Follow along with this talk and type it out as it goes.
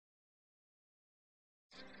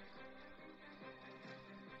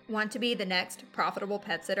Want to be the next profitable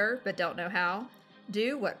pet sitter but don't know how?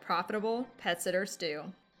 Do what profitable pet sitters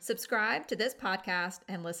do. Subscribe to this podcast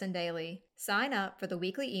and listen daily. Sign up for the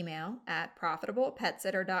weekly email at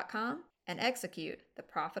profitablepetsitter.com and execute the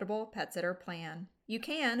Profitable Pet Sitter Plan. You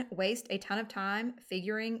can waste a ton of time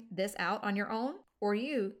figuring this out on your own, or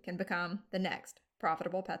you can become the next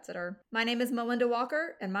profitable pet sitter. My name is Melinda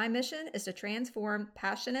Walker, and my mission is to transform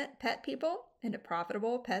passionate pet people into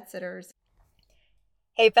profitable pet sitters.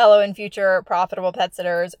 Hey, fellow and future profitable pet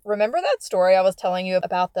sitters, remember that story I was telling you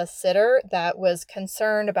about the sitter that was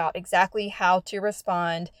concerned about exactly how to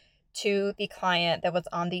respond to the client that was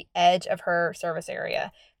on the edge of her service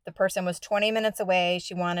area? The person was 20 minutes away.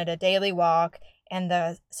 She wanted a daily walk, and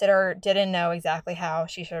the sitter didn't know exactly how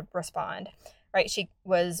she should respond, right? She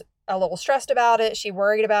was a little stressed about it. She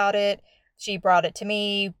worried about it. She brought it to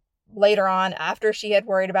me later on after she had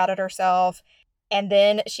worried about it herself. And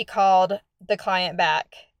then she called the client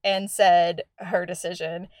back and said her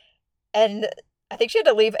decision. And I think she had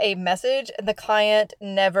to leave a message, and the client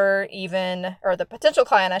never even, or the potential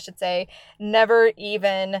client, I should say, never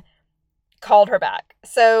even called her back.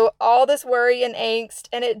 So all this worry and angst,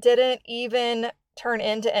 and it didn't even turn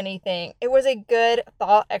into anything. It was a good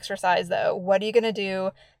thought exercise, though. What are you going to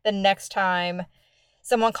do the next time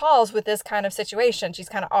someone calls with this kind of situation? She's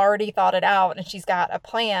kind of already thought it out, and she's got a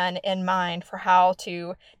plan in mind for how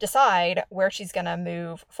to decide where she's going to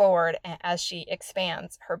move forward as she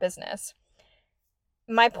expands her business.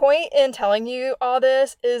 My point in telling you all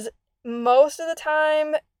this is most of the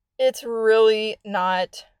time, it's really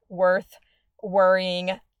not worth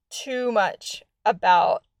worrying too much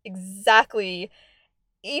about exactly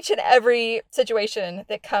each and every situation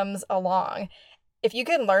that comes along. If you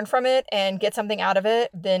can learn from it and get something out of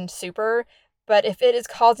it, then super. But if it is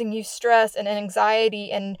causing you stress and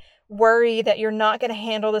anxiety and worry that you're not going to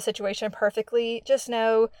handle the situation perfectly, just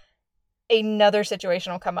know another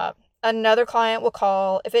situation will come up. Another client will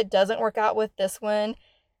call. If it doesn't work out with this one,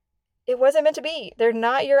 it wasn't meant to be. They're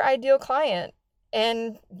not your ideal client,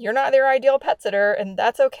 and you're not their ideal pet sitter, and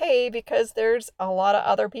that's okay, because there's a lot of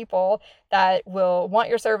other people that will want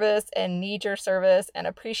your service and need your service and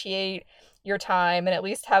appreciate your time and at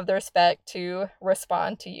least have the respect to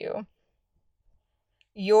respond to you.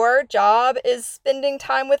 Your job is spending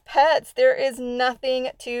time with pets. There is nothing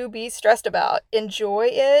to be stressed about. Enjoy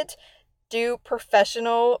it. Do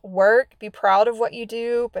professional work. Be proud of what you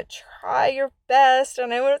do, but try your best. I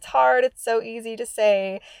know it's hard. It's so easy to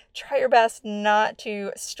say. Try your best not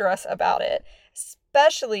to stress about it,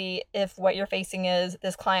 especially if what you're facing is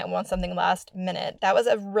this client wants something last minute. That was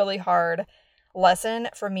a really hard lesson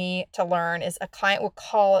for me to learn. Is a client will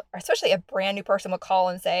call, especially a brand new person will call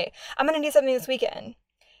and say, I'm going to need something this weekend.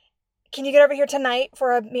 Can you get over here tonight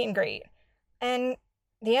for a meet and greet? And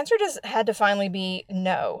the answer just had to finally be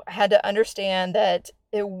no. I had to understand that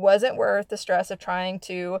it wasn't worth the stress of trying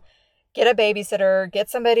to get a babysitter, get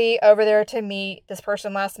somebody over there to meet this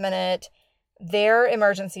person last minute. Their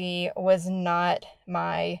emergency was not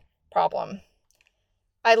my problem.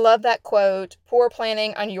 I love that quote, poor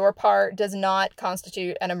planning on your part does not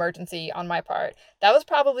constitute an emergency on my part. That was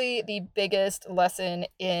probably the biggest lesson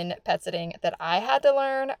in pet sitting that I had to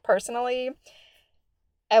learn personally.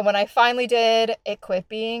 And when I finally did, it quit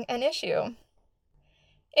being an issue.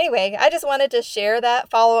 Anyway, I just wanted to share that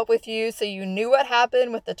follow-up with you so you knew what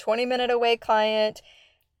happened with the 20-minute away client.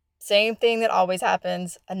 Same thing that always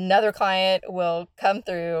happens. Another client will come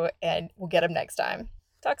through and we'll get them next time.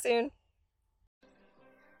 Talk soon.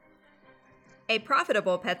 A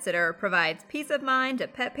profitable pet sitter provides peace of mind to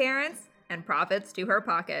pet parents and profits to her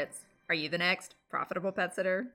pockets. Are you the next profitable pet sitter?